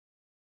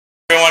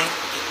Everyone,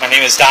 my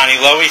name is Donnie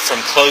Lowy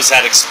from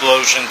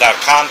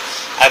CloseoutExplosion.com.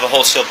 I have a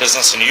wholesale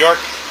business in New York.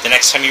 The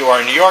next time you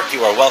are in New York, you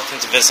are welcome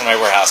to visit my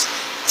warehouse.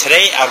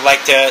 Today, I'd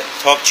like to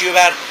talk to you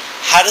about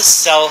how to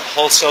sell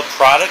wholesale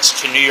products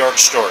to New York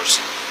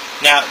stores.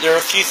 Now, there are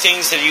a few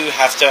things that you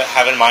have to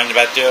have in mind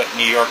about the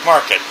New York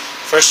market.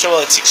 First of all,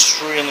 it's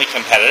extremely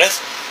competitive.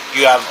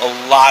 You have a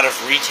lot of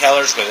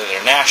retailers, whether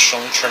they're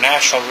national,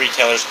 international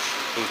retailers,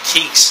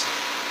 boutiques,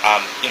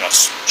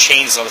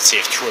 chains, let's say,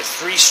 of 2 or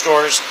 3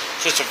 stores.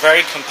 So it's a very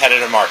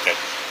competitive market.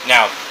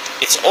 Now,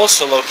 it's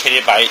also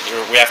located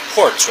we have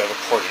ports. We have a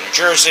port in New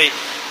Jersey,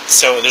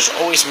 so there's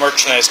always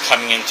merchandise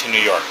coming into New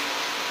York,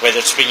 whether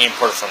it's being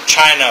imported from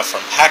China,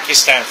 from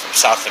Pakistan, from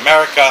South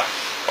America,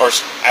 or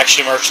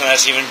actually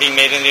merchandise even being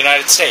made in the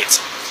United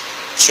States.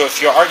 So if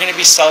you are going to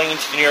be selling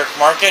into the New York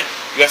market,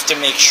 you have to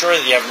make sure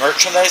that you have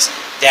merchandise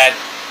that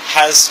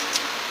has,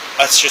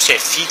 let's just say,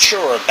 a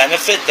feature or a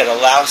benefit that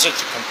allows it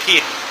to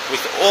compete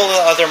with all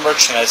the other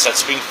merchandise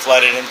that's being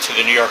flooded into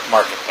the New York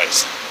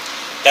marketplace.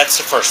 That's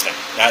the first thing.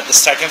 Now, the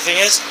second thing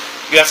is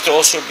you have to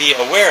also be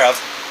aware of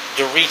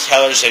the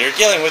retailers that you're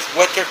dealing with,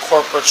 what their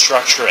corporate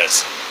structure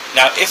is.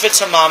 Now, if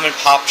it's a mom and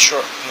pop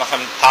shop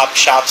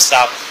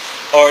stop,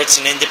 or it's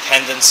an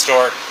independent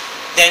store,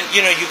 then you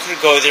could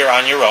go there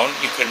on your own.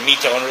 You could meet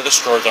the owner of the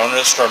store. The owner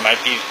of the store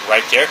might be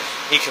right there.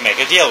 You can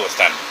make a deal with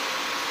them.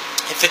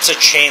 If it's a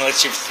chain,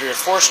 let's say 3 or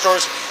 4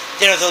 stores,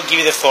 they'll give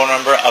you the phone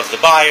number of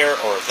the buyer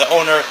or the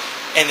owner,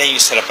 and then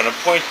you set up an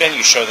appointment.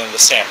 You show them the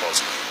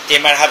samples.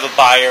 They might have a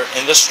buyer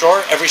in the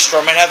store. Every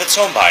store might have its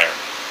own buyer.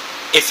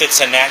 If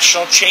it's a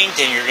national chain,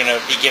 then you're going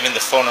to be given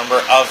the phone number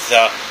of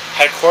the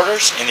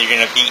headquarters, and you're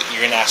going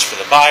to ask for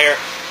the buyer.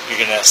 You're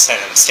going to send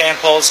them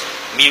samples,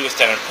 meet with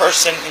them in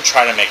person, and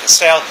try to make a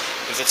sale.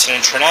 If it's an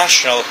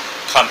international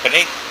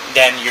company,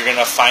 then you're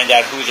going to find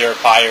out who their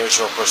buyers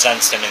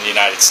represents them in the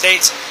United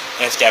States.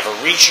 And if they have a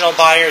regional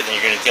buyer, then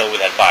you're going to deal with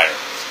that buyer.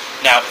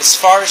 Now, as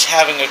far as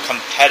having a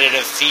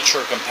competitive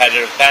feature,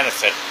 competitive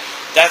benefit,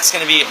 that's going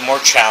to be more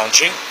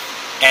challenging.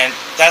 And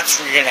that's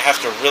where you're going to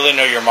have to really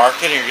know your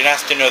market, and you're going to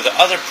have to know the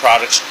other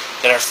products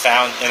that are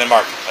found in the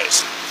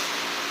marketplace.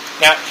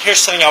 Now,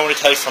 here's something I want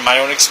to tell you from my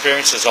own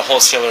experience as a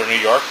wholesaler in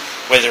New York,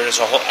 whether it's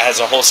as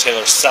a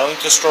wholesaler selling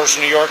to stores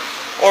in New York,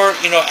 or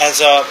as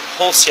a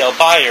wholesale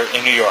buyer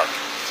in New York.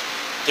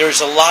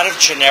 There's a lot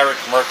of generic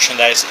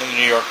merchandise in the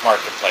New York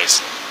marketplace,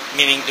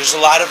 meaning there's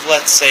a lot of,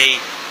 let's say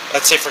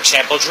for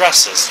example,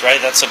 dresses,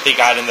 right? That's a big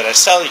item that I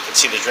sell. You can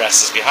see the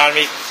dresses behind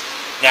me.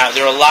 Now,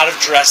 there are a lot of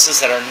dresses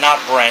that are not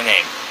brand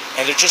name,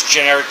 and they're just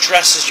generic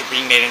dresses that are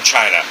being made in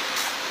China.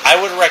 I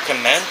would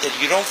recommend that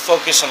you don't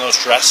focus on those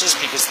dresses,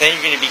 because then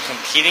you're going to be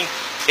competing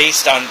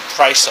based on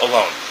price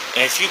alone.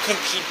 And if you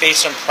compete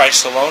based on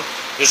price alone,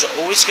 there's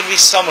always going to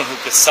be someone who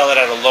could sell it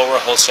at a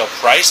lower wholesale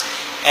price.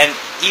 And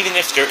even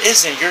if there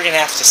isn't, you're going to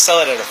have to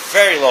sell it at a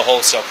very low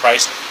wholesale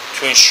price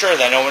to ensure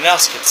that no one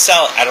else can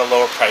sell at a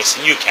lower price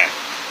than you can.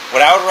 What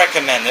I would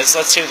recommend is,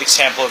 let's say the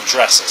example of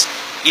dresses.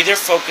 Either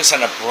focus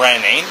on a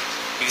brand name,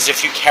 because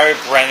if you carry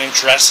brand name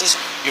dresses,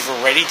 you've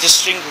already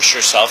distinguished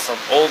yourself from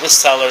all the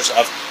sellers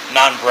of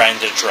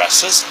non-branded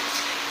dresses.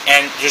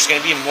 And there's going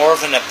to be more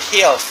of an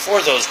appeal for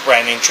those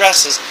brand name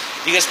dresses,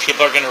 because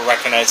people are going to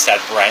recognize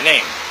that brand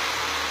name.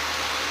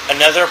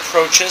 Another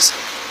approach is,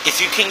 if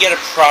you can get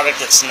a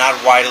product that's not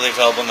widely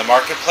available in the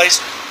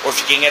marketplace, or if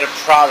you can get a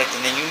product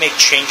and then you make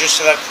changes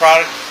to that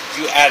product,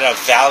 you add a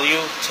value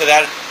to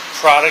that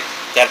product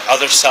that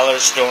other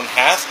sellers don't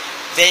have,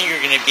 then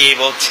you're going to be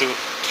able to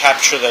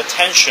capture the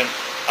attention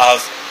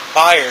of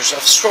buyers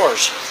of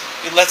stores.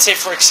 Let's say,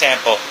 for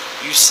example,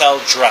 you sell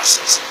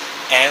dresses,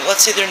 and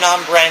let's say they're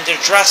non-branded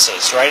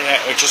dresses, right? And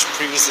I just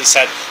previously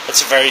said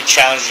that's a very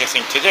challenging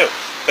thing to do.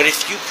 But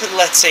if you could,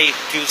 let's say,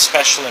 do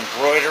special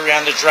embroidery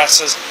on the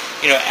dresses,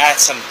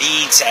 add some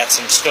beads, add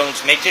some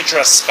stones, make the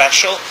dress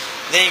special,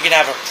 then you can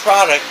have a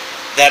product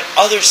that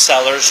other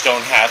sellers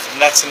don't have, and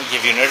that's going to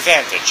give you an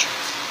advantage.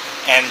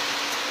 And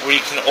what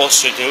you can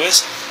also do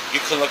is you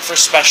can look for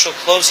special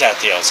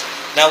closeout deals.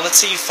 Now, let's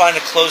say you find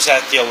a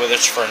closeout deal, whether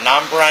it's for a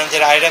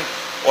non-branded item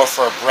or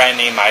for a brand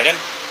name item,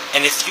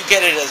 and if you get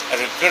it at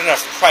a good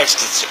enough price,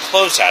 because it's a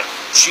closeout,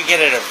 so you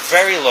get it at a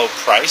very low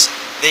price,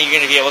 then you're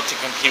going to be able to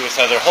compete with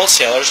other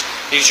wholesalers,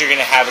 because you're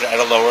going to have it at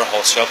a lower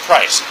wholesale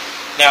price.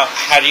 Now,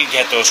 how do you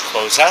get those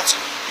closeouts?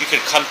 You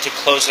could come to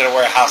closeout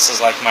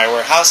warehouses like my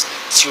warehouse,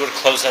 see what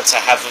closeouts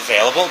I have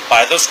available,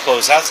 buy those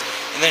closeouts,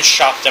 and then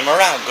shop them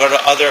around. Go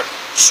to other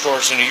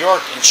stores in New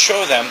York and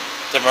show them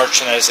the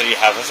merchandise that you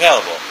have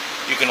available.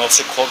 You can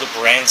also call the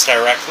brands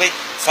directly,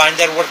 find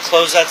out what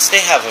closeouts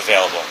they have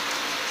available.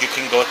 You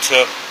can go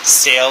to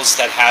sales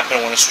that happen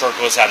when a store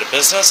goes out of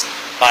business,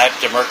 buy up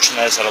the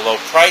merchandise at a low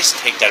price,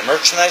 take that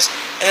merchandise,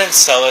 and then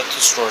sell it to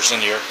stores in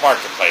the New York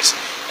marketplace.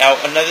 Now,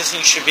 another thing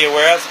you should be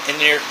aware of, in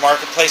the New York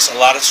marketplace, a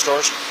lot of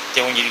stores,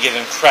 they want you to give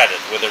them credit,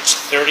 whether it's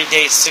 30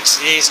 days,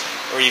 60 days,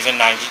 or even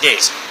 90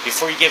 days.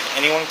 Before you give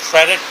anyone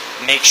credit,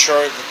 make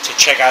sure to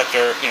check out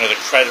their, the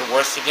credit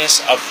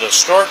worthiness of the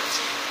store.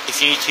 If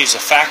you need to use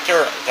a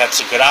factor, that's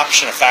a good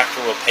option. A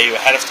factor will pay you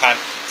ahead of time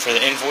for the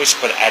invoice,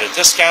 but at a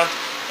discount,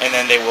 and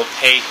then they will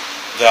pay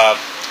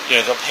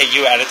they'll pay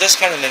you at a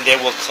discount, and then they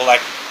will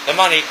collect the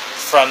money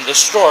from the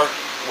store,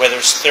 whether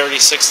it's 30,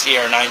 60,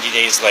 or 90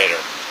 days later.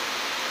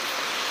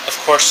 Of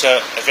course,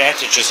 the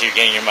advantage is you're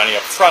getting your money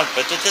up front,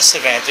 but the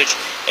disadvantage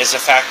is the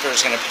factor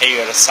is going to pay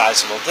you at a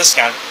sizable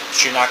discount,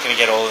 but you're not going to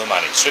get all of the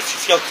money. So if you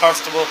feel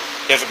comfortable,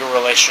 you have a good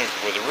relationship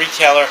with a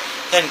retailer,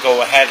 then go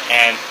ahead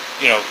and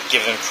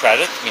give them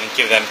credit, meaning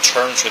give them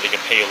terms where they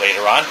can pay you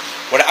later on.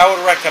 What I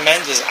would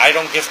recommend is I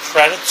don't give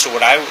credit, so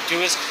what I would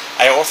do is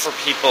I offer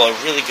people a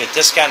really good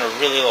discount, a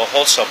really low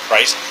wholesale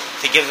price,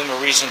 to give them a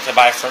reason to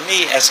buy from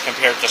me as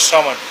compared to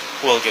someone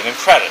who will give them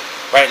credit.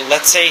 Right?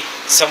 Let's say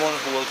someone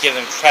who will give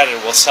them credit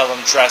will sell them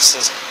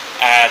dresses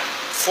at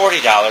 $40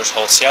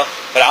 wholesale,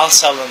 but I'll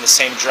sell them the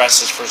same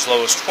dresses for as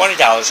low as $20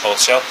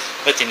 wholesale,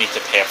 but they need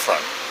to pay up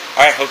front.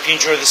 Alright, hope you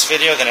enjoyed this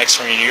video. The next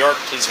time you're in New York,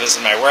 please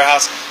visit my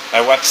warehouse.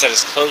 My website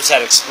is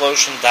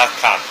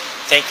CloseoutExplosion.com.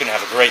 Thank you and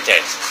have a great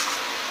day.